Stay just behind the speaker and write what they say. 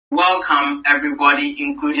welcome everybody,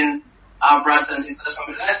 including our brothers and sisters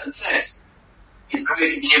from the lesson church. It's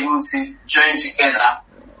great to be able to join together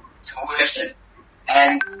to worship.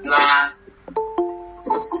 And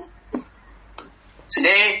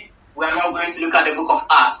today we are not going to look at the book of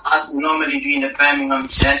Acts as we normally do in the Birmingham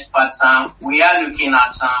church, but we are looking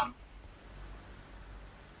at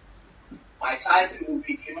my title will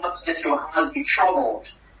be "Do Not Let Your Hearts Be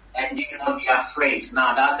Troubled and Do Not Be Afraid."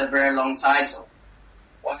 Now that's a very long title.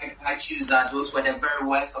 Why did I choose that? Those were the very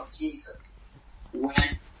words of Jesus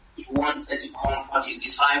when he wanted to comfort his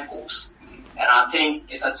disciples. And I think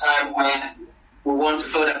it's a time where we want to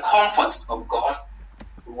feel the comfort of God.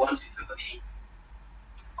 We want to feel the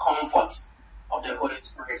comfort of the Holy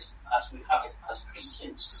Spirit as we have it as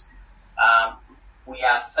Christians. We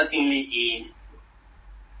are certainly in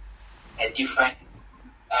a different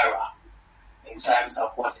era in terms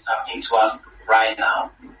of what is happening to us right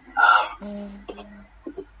now.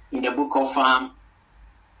 In the book of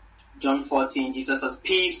John 14, Jesus says,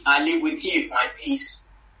 "Peace I live with you, my peace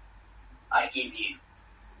I give you.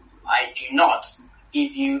 I do not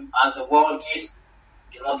give you as the world gives.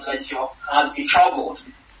 Do not let your hearts be troubled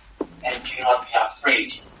and do not be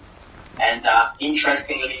afraid." And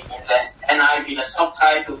interestingly, in the NIV, the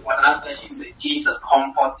subtitle for that session says, "Jesus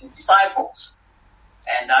comforts his disciples."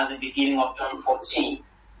 And that's the beginning of John 14,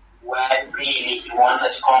 where really he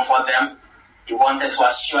wanted to comfort them. He wanted to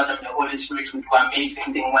assure them the Holy Spirit would do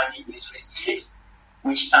amazing things when it is received,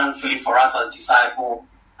 which thankfully for us as disciples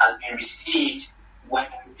has been received when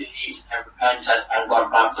we believed and repented and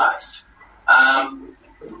got baptized.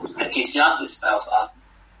 Ecclesiastes tells us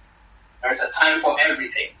there is a time for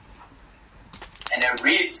everything and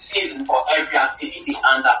a season for every activity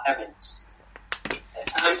under heavens. A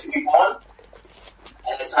time to be born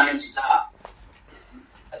and a time to die.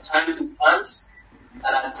 A time to plant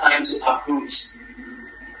and a time to uproot.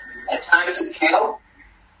 A time to kill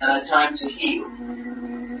and a time to heal.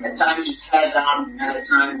 A time to tear down and a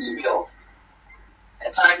time to build. A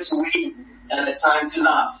time to weep and a time to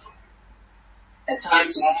laugh. A time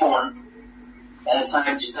to mourn and a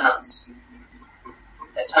time to dance.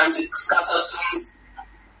 A time to scatter stones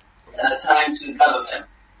and a time to gather them.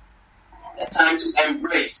 A time to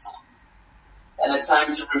embrace and a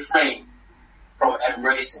time to refrain from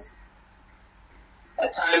embracing. A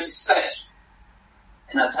time to search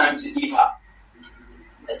and a time to give up.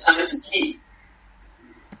 A time to keep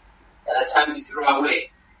and a time to throw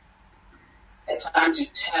away. A time to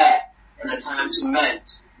tear and a time to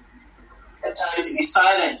mend. A time to be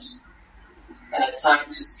silent and a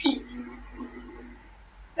time to speak.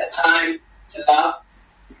 A time to love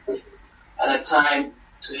and a time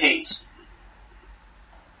to hate.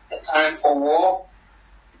 A time for war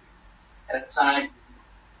and a time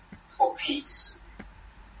for peace.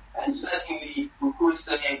 And certainly we could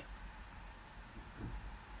say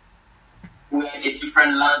we're in a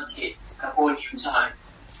different landscape. It's a whole new time.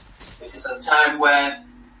 It is a time where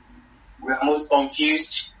we are most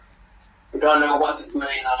confused. We don't know what is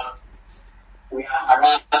going on. We are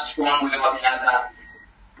harassed one way or the other.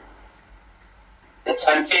 The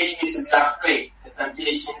temptation is to be afraid. The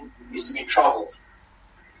temptation is to be troubled.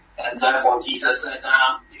 And therefore Jesus said,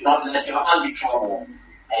 "Now, do not let your heart be troubled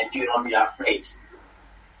and do not be afraid."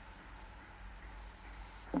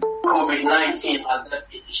 COVID-19 has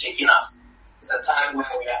definitely shaken us. It's a time where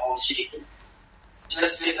we are all shaken.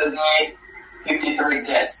 Just yesterday, 53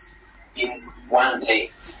 deaths in one day.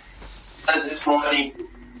 Just this morning,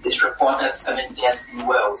 it's reported 7 deaths in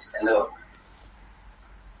Wales alone.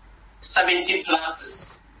 70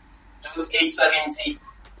 pluses, those age 70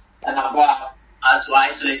 and above, are to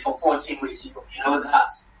isolate for 14 weeks. You know that.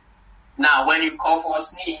 Now, when you call for a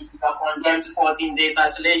sneeze, you are condemned to 14 days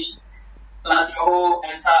isolation. Plus your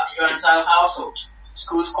entire household.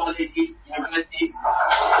 Schools, colleges, universities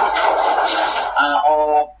are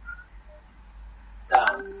all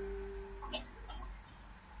down.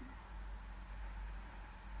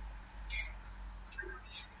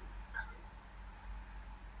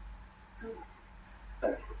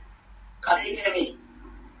 Can you hear me?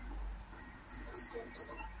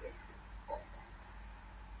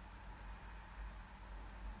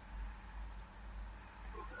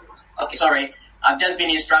 Okay, sorry. I've just been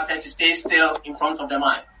instructed to stay still in front of the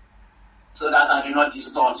mic so that I do not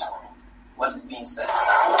distort what is being said.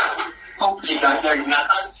 Hopefully you can hear me. I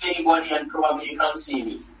can't see anybody and probably you can't see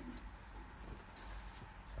me.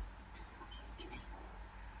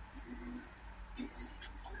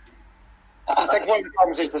 I think one of the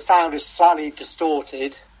problems is the sound is slightly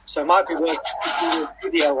distorted, so it might be worth keeping your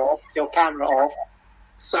video off, your camera off.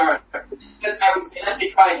 Sorry. Let me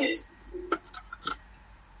try this.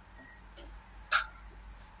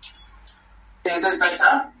 Is this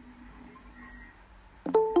better?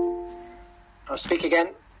 I'll speak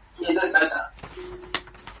again. Is this better?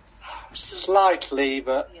 Slightly,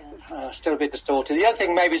 but still a bit distorted. The other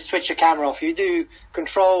thing, maybe is switch your camera off. You do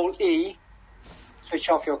Control E, switch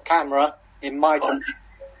off your camera. It might.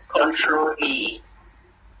 Control E.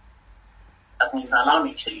 Doesn't even allow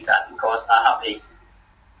me to do that because I have a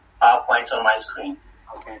PowerPoint on my screen.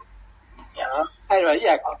 Okay. Yeah. Anyway,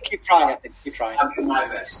 yeah, keep trying. I think keep trying. I'll do my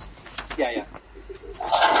best. Yeah.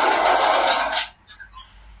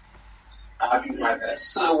 I'll do my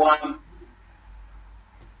best. So,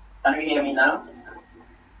 can you hear me now?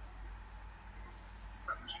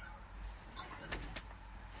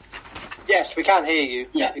 Yes, we can hear you.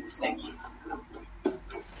 Yeah, thank you.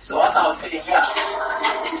 So as I was saying,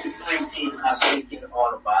 COVID-19 has shaken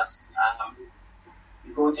all of us.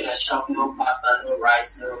 You go to the shop, no pasta, no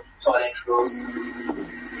rice, no toilet rolls.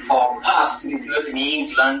 For pubs to be closed in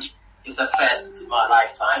England is a first in my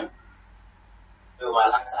lifetime. Though my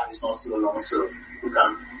lifetime is not so long, so you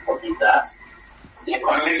can forgive that. The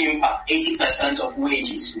economic impact, 80% of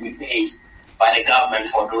wages will be paid by the government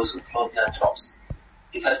for those who close their jobs.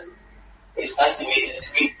 It's estimated at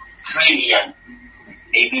 3 trillion,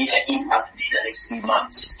 maybe the impact in the next 3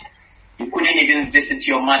 months. You couldn't even visit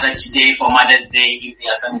your mother today for Mother's Day if they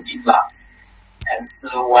are 70 plus. And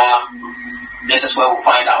so, this is where we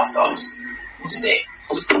find ourselves today.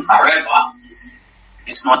 However,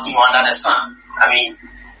 it's not new under the sun. I mean,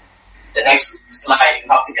 the next slide,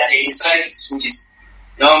 you have Piccadilly Circus, which is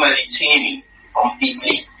normally teeming,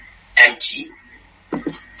 completely empty.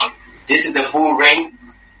 This is the Bull Ring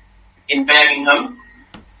in Birmingham.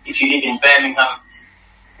 If you live in Birmingham,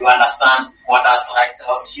 you understand what that slide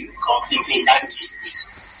tells you, completely empty.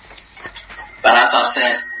 But as I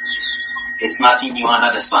said, it's nothing new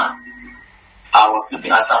under the sun. I was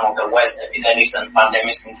looking at some of the worst epidemics and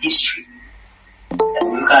pandemics in history.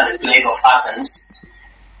 And we look at the plague of Athens,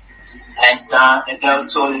 and the death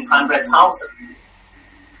toll is 100,000.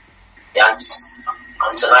 The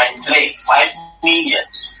Antonine plague, 5 million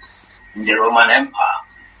in the Roman Empire.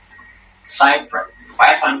 Cyprus,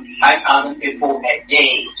 5,000 people a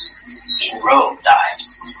day in Rome died.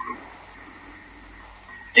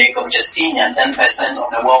 Plague of Justinian, 10% of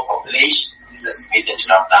the world population is estimated to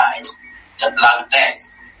have died. The Black Death,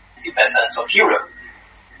 50% of Europe.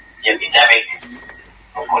 The epidemic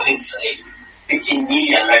of Colizzi, 15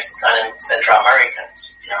 million Mexican and Central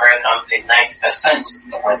Americans. The American plague, 90%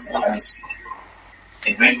 of the Western Hemisphere.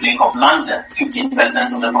 The Great Plague of London,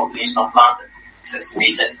 15% of the population of London is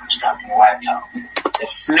estimated to have been wiped out. The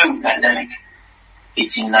flu pandemic,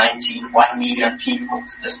 1890, 1 million people.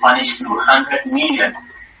 The Spanish flu, 100 million.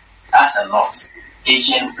 That's a lot.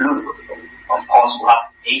 Asian flu, of course, we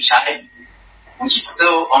have HIV, which is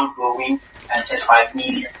still ongoing, and 35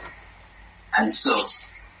 million. And so,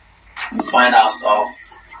 we find ourselves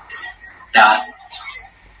that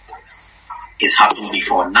it's happened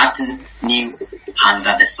before. Nothing new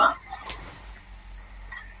under the sun.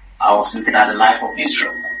 I was looking at the life of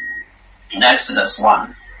Israel. In Exodus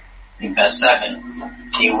 1, in verse 7,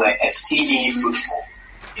 they were exceedingly fruitful.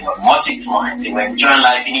 They were multiplying. They were enjoying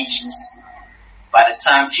life in Egypt. By the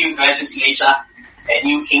time, few verses later, a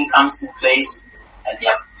new king comes in place and they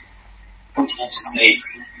are put into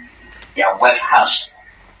slavery. Their work harsh.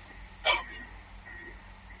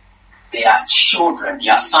 Their children,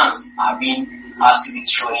 their sons are being asked to be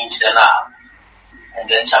thrown into the Nile. And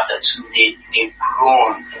then chapter 2, they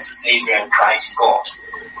groan in slavery and cry to God.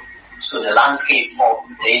 So the landscape for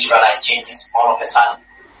the Israelites changes all of a sudden.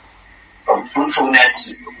 From fruitfulness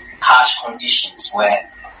to harsh conditions where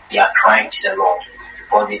they are crying to the Lord.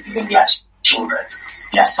 Or even their children,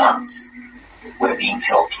 their sons, were being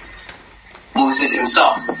killed. Moses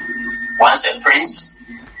himself, once a prince,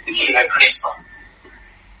 became a Christian.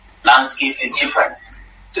 Landscape is different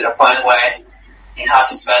to the point where he has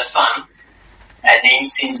his first son and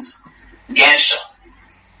names him Gershom,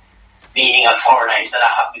 meaning a foreigner. He said,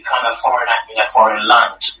 I have become a foreigner in a foreign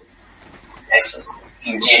land. Excellent.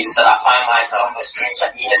 King James said, I find myself a stranger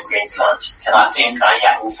in a strange land. And I think,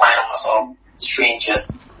 we find ourselves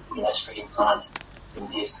strangers in a strange land in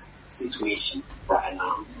this situation right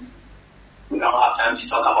now. We don't have time to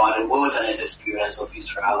talk about the wilderness experience of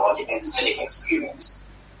Israel or the exilic experience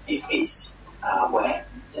they faced, where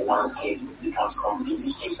the landscape becomes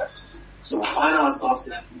completely different. So we find ourselves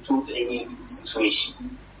in a totally new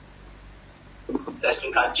situation. Let's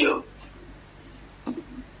look at Job.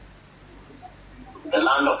 The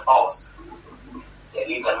land of Oz, there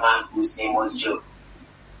lived a man whose name was Job.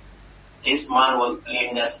 This man was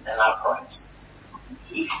blameless and upright.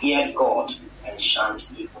 He feared God and shunned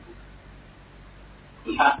evil.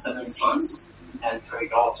 He had 7 sons and 3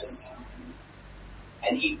 daughters.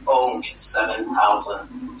 And he owned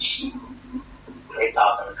 7,000 sheep,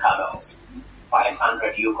 3,000 camels,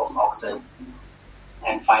 500 yoke of oxen,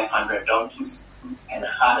 and 500 donkeys, and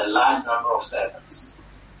had a large number of servants.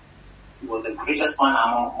 He was the greatest man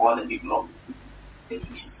among all the people of the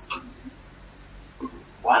East.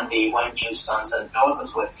 One day when Job's sons and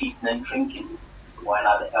daughters were feasting and drinking, while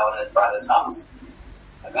at the eldest brother's house,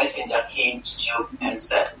 a messenger came to Job and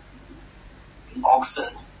said, the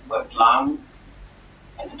oxen were plowing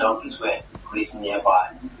and the donkeys were grazing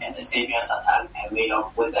nearby, and the Sabians attacked and made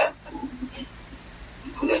off with them.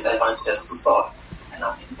 He put the servants to the sword, and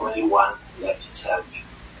I'm the only one left to tell you.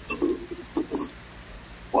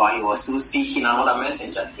 While he was still speaking, another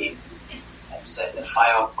messenger came and said, the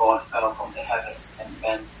fire of God fell from the heavens and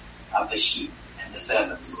burned up the sheep and the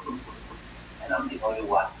servants, and I'm the only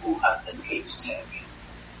one who has escaped to tell you.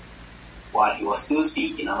 While he was still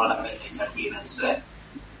speaking, another messenger came and said,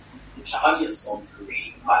 the Chaldeans formed 3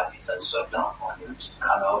 raiding parties and swept down 100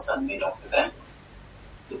 camels and made off with them.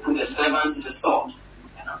 They put the servants to the sword,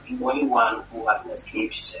 and I'm the only one who has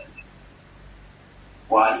escaped to tell you.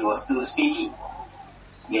 While he was still speaking,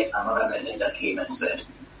 yet another messenger came and said,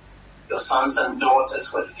 your sons and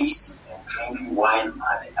daughters were feasting and drinking wine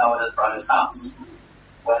at the elder brother's house,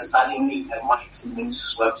 when suddenly a mighty wind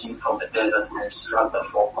swept in from the desert and struck the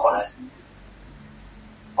 4 corners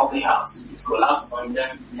of the house. It collapsed on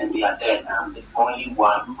them and they are dead, and I'm the only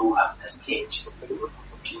one who has escaped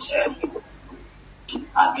to tell you.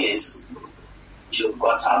 At this, Job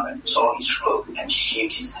got up and tore his robe and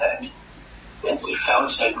shaved his head. Then he fell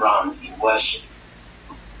to the ground in worship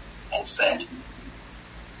and said,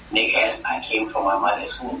 naked I came from my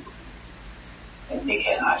mother's womb, and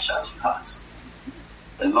naked I shall depart.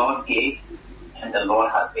 The Lord gave, and the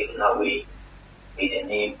Lord has taken away. May the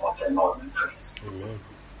name of the Lord be praised. Amen.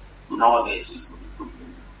 In all this,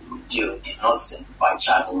 Job did not sin by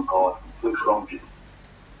charging God with wrongdoing.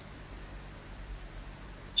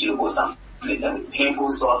 Job was afflicted with painful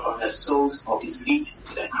sore from the soles of his feet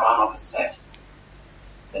to the crown of his head.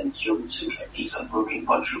 Then Job took a piece of broken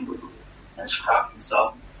pottery and scrubbed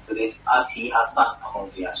himself with it as he had sat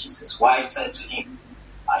among the ashes. His wife said to him,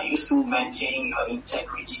 are you still maintaining your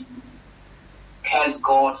integrity? Curse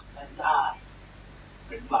God and die.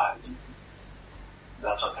 Replied, you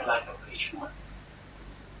are talking like a foolish woman.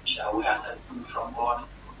 Shall we accept food from God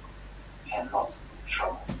and not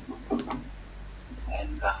trouble? And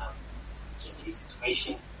in this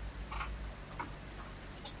situation,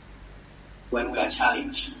 when we are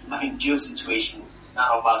challenged, Job's situation,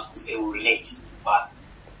 none of us will say we relate, but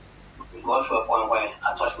we got to a point where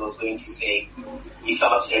I thought he was going to say he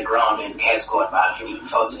fell to the ground and cursed God, but actually he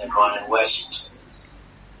fell to the ground and worshipped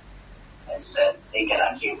and said, naked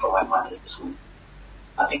I came from my mother's womb.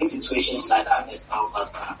 I think situations like that just tells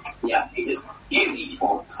us that, it is easy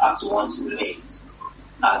for us to want to relate,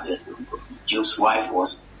 as Job's wife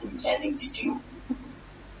was intending to do.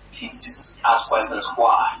 She's just ask questions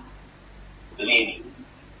why, blaming.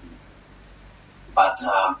 But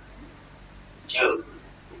Job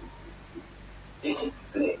didn't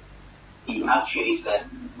blame. He actually said,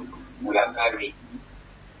 we are very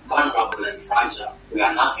vulnerable and fragile. We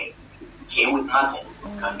are nothing. Came with nothing.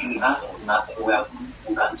 We can do nothing. Nothing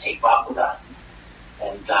we can take back with us.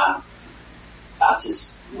 And that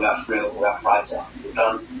is, we are frail, we are fragile. We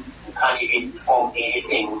can't even form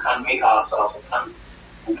anything. We can't make ourselves.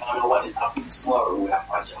 We don't know what is happening tomorrow. We are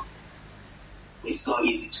fragile. It's so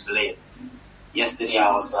easy to blame. Yesterday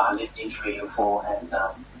I was listening to Radio 4 and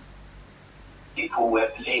people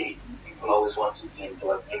were blaming. People always want to blame. They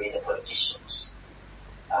were blaming the politicians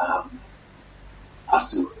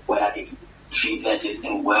as to whether they treated this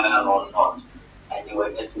thing well or not. And they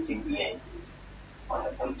were just putting blame on the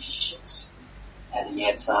politicians. And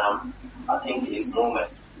yet, I think in this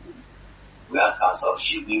moment, we ask ourselves,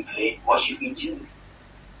 should we blame? What should we do?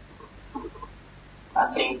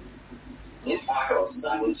 I think this virus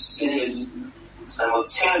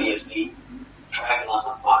simultaneously driving us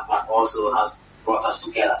apart, but also has brought us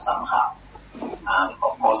together somehow.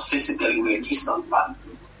 Of course, physically we're distant, but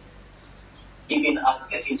even us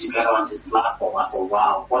getting together on this platform, I thought,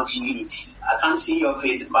 wow, what unity. I can't see your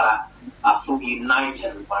faces, but I feel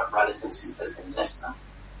united with my brothers and sisters in Leicester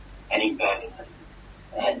and in Birmingham.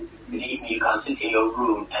 And believe me, you can sit in your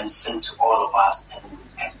room and sing to all of us and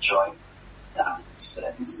enjoy that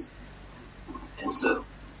service. And so,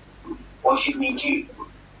 what should we do?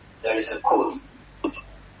 There is a quote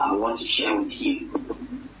I want to share with you.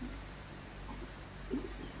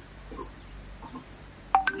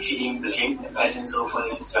 You shouldn't blame the person so for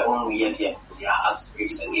their own behavior. They are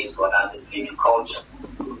aspirations against God and the blaming culture.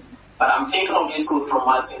 But I'm thinking of this quote from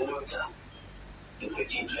Martin Luther in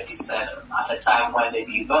 1527, at a time when the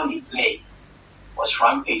bubonic plague was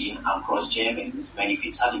rampaging across Germany with many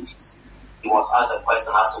fatalities. He was asked the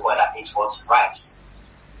question as to whether it was right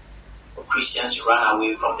for Christians to run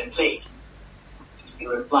away from the plague. He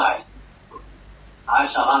replied, I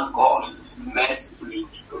shall ask God mercifully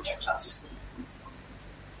to protect us.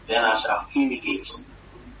 Then I shall fumigate,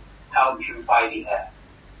 help purify the air,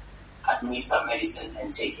 administer medicine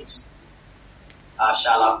and take it. I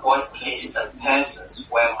shall avoid places and persons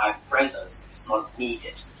where my presence is not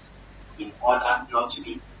needed, in order not to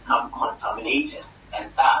become contaminated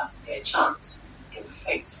and thus perchance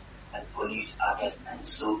infect and pollute others and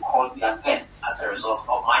so cause their death as a result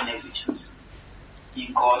of my negligence.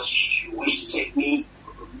 If God should wish to take me,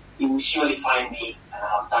 He will surely find me, and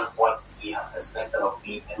I have done what He has expected of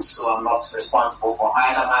me, and so I'm not responsible for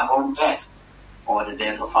either my own death or the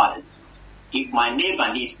death of others. If my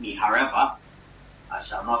neighbor needs me, however, I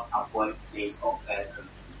shall not avoid place or person,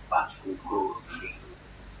 but will go free.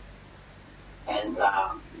 And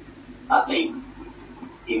I think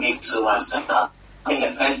it makes so much sense. I think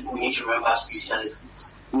the first thing we need to remember as Christians is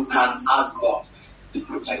we can ask God to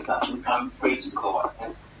protect us. We can pray to God.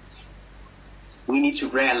 And we need to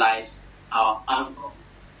realize our anchor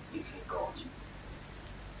is in God.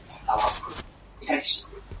 Our protection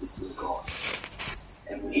is in God.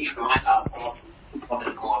 And we need to remind ourselves of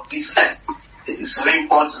the God we serve. It is so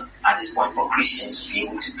important at this point for Christians to be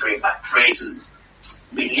able to pray, but pray to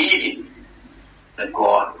believe in the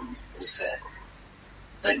God who serve.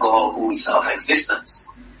 The God who is self-existent,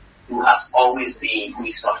 who has always been, who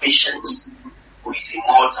is sufficient, who is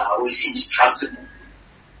immortal, who is indestructible,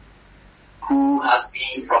 who has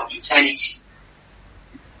been from eternity,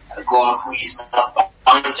 a God who is not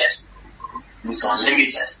bounded, who is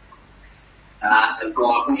unlimited, a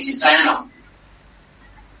God who is eternal,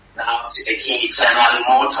 now to the King eternal,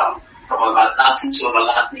 immortal, from everlasting to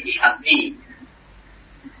everlasting He has been.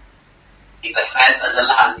 He's the first and the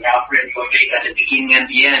last, the Alpha and the Omega, the beginning and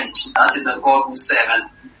the end. That is the God who serves, and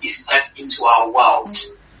He stepped into our world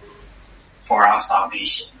for our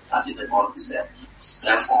salvation. That is the God who serves.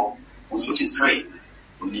 Therefore, we need to pray.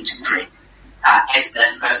 We need to pray. And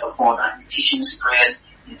then, first of all, that petitions, prayers,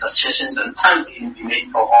 intercessions, and thanksgiving be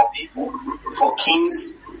made for all people, for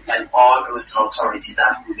kings and all those in authority,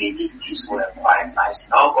 that we may live peaceful and quiet lives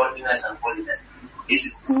in all godliness and holiness. This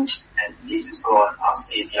is good, and this is God, our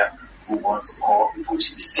Savior, who wants all people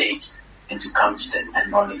to be saved and to come to the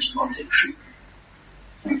knowledge of the truth.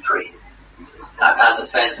 We pray. That's the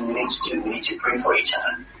first thing we need to do. We need to pray for each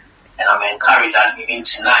other. And I'm encouraged that even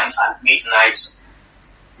tonight at midnight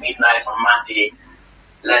on Monday,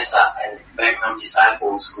 Lester and Beckham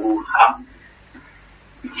disciples who have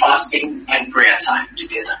fasting and prayer time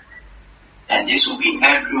together. And this will be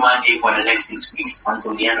every Monday for the next 6 weeks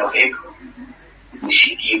until the end of April. We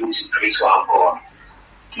should be able to pray to our God.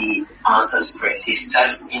 He answers prayers. He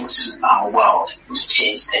steps into our world to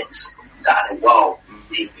change things that the world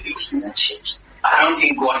may believe He will change. I don't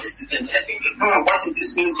think God is sitting there thinking, what is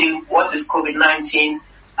this new thing? What is COVID-19?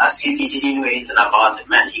 As if He didn't know anything about it.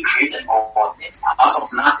 Man, He created all things out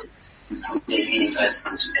of nothing. He put the universe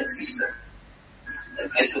into existence. The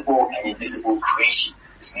visible and invisible creation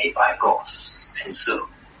is made by God. And so,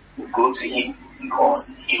 we go to Him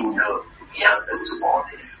because He will know the answers to all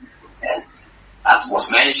this. And as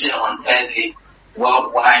was mentioned on Thursday,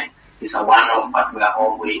 worldwide is a one-off, but we are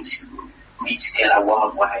all going to meet together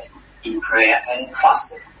worldwide in prayer and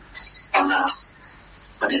fasting on the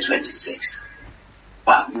 26th.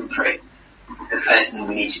 But we pray. The first thing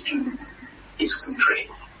we need to do is we pray.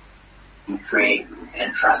 We pray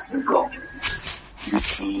and trust in God.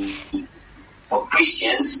 For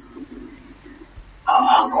Christians,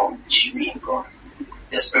 our anchor should be in God.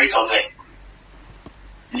 The Spirit of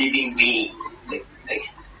the living being,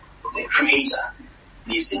 the Creator,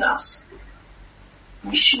 lives in us.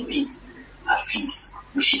 We should be at peace.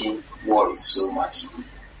 We shouldn't worry so much.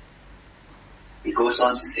 He goes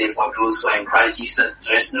on to say, for those who are in Christ Jesus,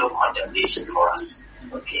 there is no condemnation for us.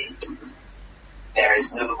 Okay. There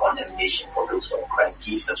is no condemnation for those who are in Christ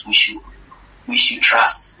Jesus. We should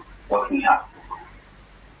trust what we have.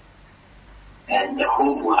 And the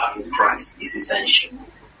hope we have in Christ is essential.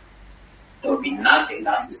 There will be nothing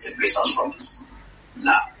that will separate us from His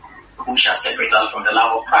love. Who shall separate us from the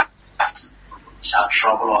love of Christ? Shall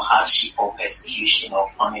trouble or hardship or persecution or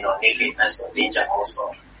famine or nakedness or danger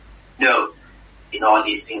also? No. In all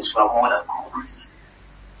these things we are more than conquerors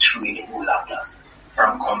through Him who loved us. For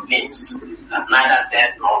I'm convinced that neither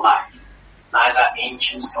death nor life, neither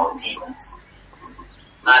angels nor demons,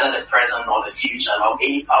 neither the present nor the future, nor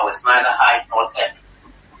any powers, neither height nor depth,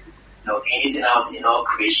 anything else in all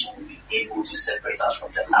creation will be able to separate us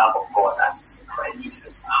from the love of God that is in Christ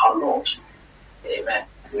Jesus our Lord. Amen.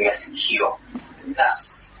 We are secure in that.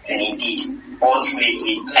 And indeed,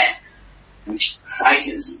 ultimately death, which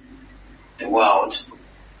frightens the world,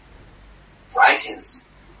 frightens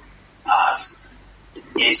us,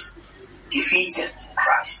 is defeated in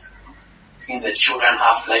Christ. Since the children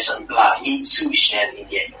have flesh and blood, he too shared in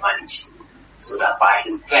their humanity, so that by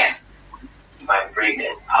his death he might break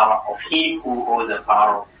the power of him who holds the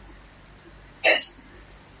power of death,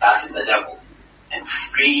 that is the devil, and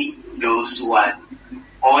free those who are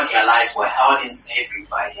all their lives were held in slavery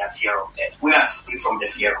by their fear of death. We are free from the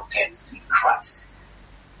fear of death in Christ.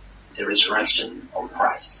 The resurrection of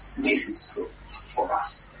Christ makes it so for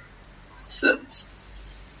us. So,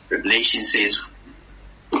 Revelation says,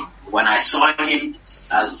 when I saw him,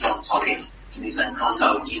 as John talking in his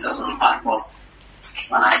encounter with Jesus on Patmos,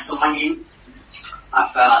 when I saw him, I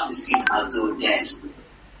fell at his feet as though dead.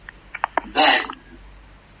 Then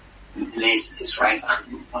he placed his right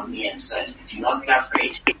hand on me and said, do not be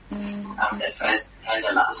afraid. I'm the first and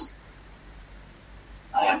the last.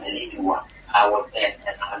 I am the living one. I was dead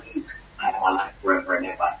and I live. I am alive forever and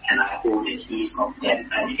ever. And I hold the keys of death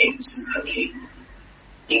and Hades. Okay.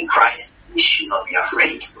 In Christ, we should not be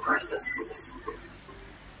afraid, brothers and sisters.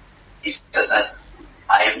 Jesus said,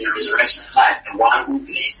 I am the resurrection and life. And one who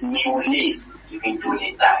believes in me will live, even though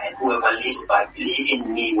they die. And whoever lives by believing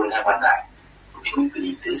in me will never die. Do we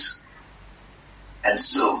believe this? And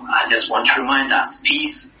so, I just want to remind us,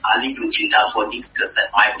 peace I leave with you. That's what Jesus said.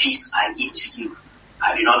 My peace I give to you.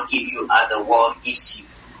 I do not give you as the world gives you.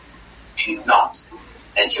 Do not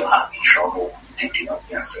let your heart be troubled and do not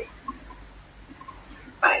be afraid.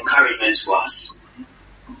 My encouragement to us,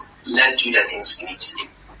 let's do the things we need to do.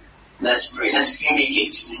 Let's pray. Let's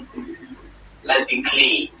fumigate. Let's be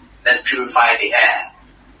clean. Let's purify the air.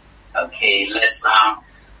 Okay, let's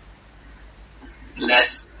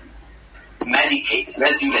medicate.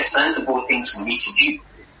 Let's do the sensible things we need to do.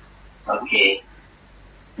 Okay.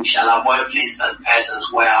 We shall avoid places and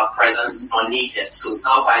persons where our presence is not needed. So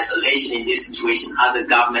self-isolation in this situation, as the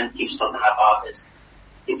government keeps talking about it,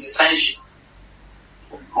 is essential.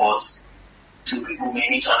 Of course, 2 people may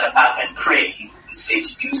meet on the path and pray. It's safe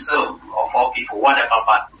to do so. Or 4 people, whatever,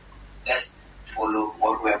 but let's follow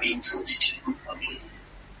what we're being told to do. Okay.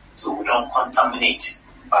 So we don't contaminate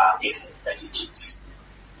by making negligence.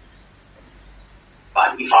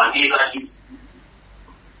 But if our neighbor is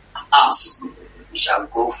us, we shall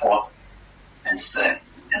go forth and serve.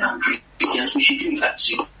 And as Christians, we should do that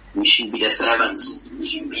too. We should be the servants. We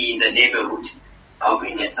should be in the neighborhood,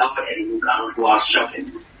 helping the elderly who cannot go out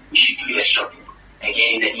shopping. We should do the shopping.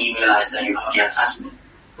 Again, in the email I send you have the attachment.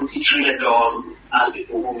 Put it through the doors as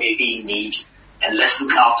people who may be in need, and let's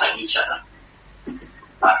look after each other.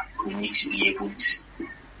 But we need to be able to be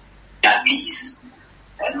at peace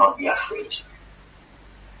and not be afraid.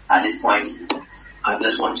 At this point, I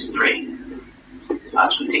just want to pray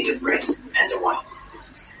as we take the bread and the wine.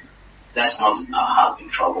 Let's not have been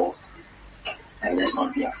troubled, and let's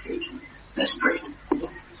not be afraid. Let's pray.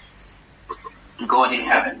 God in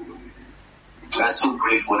heaven, we are so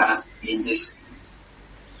grateful that in this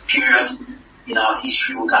period in our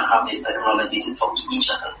history we can have this technology to talk to each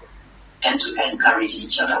other and to encourage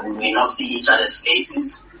each other. We may not see each other's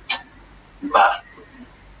faces, but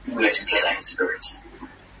we are together in spirit.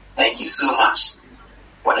 Thank you so much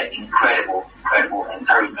for the incredible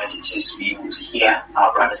encouragement it is to be able to hear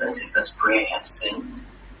our brothers and sisters pray and sing,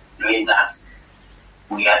 knowing that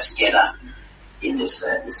we are together in this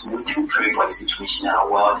service. We do pray for the situation in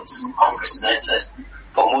our world. It's unprecedented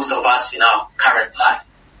for most of us in our current life.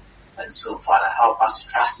 And so, Father, help us to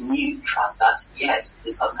trust in you, trust that, yes,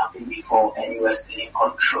 this has happened before and you are still in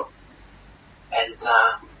control. And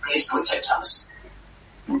please protect us.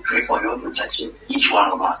 We pray for your protection, each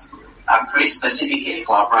one of us. I pray specifically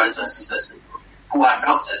for our brothers and sisters who are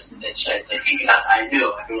doctors in the church. The few that I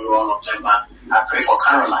don't know all of them, but I pray for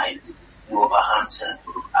Caroline in Wolverhampton.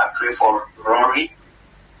 I pray for Rory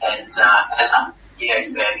and Ella here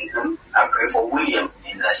in Birmingham. I pray for William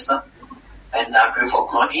in Leicester. And I pray for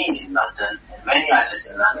Claudine in London and many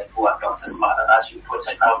others in London who are doctors, Father, that you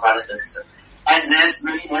protect our brothers and sisters. And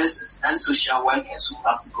many nurses and social workers who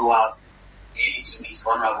have to go out daily to meet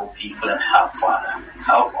vulnerable people and help, Father.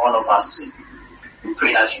 Help all of us to. We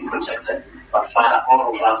pray that you protect them. But Father,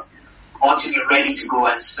 all of us ought to be ready to go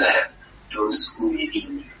and serve those who may be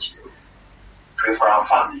in need. Pray for our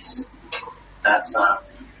families that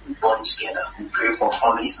we bond together. We pray for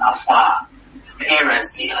families afar,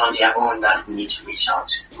 parents even on their own that we need to reach out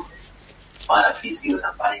to. Father, please be with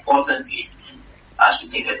them. But importantly, as we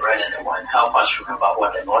take the bread and the wine, help us remember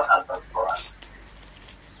what the Lord has done for us.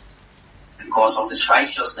 Because of His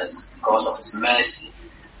righteousness, because of His mercy,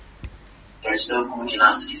 there is no good in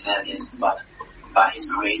us to deserve this, but by His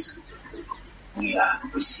grace, we are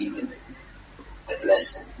receiving the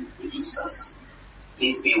blessing He gives us.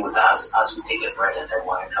 Please be with us as we take the bread and the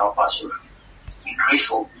wine. Help us to be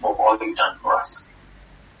grateful for all You've done for us.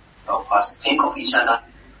 Help us to think of each other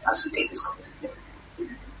as we take this communion.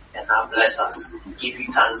 And now bless us. We give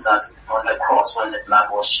You thanks that on the cross, when the blood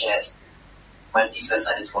was shed, when Jesus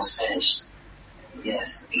said it was finished,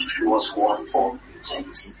 yes, victory was won for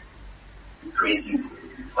eternity. We praise You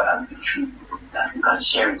for that victory, that we can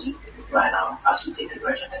share it right now as we take the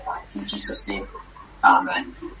bread and the wine. In Jesus' name, amen.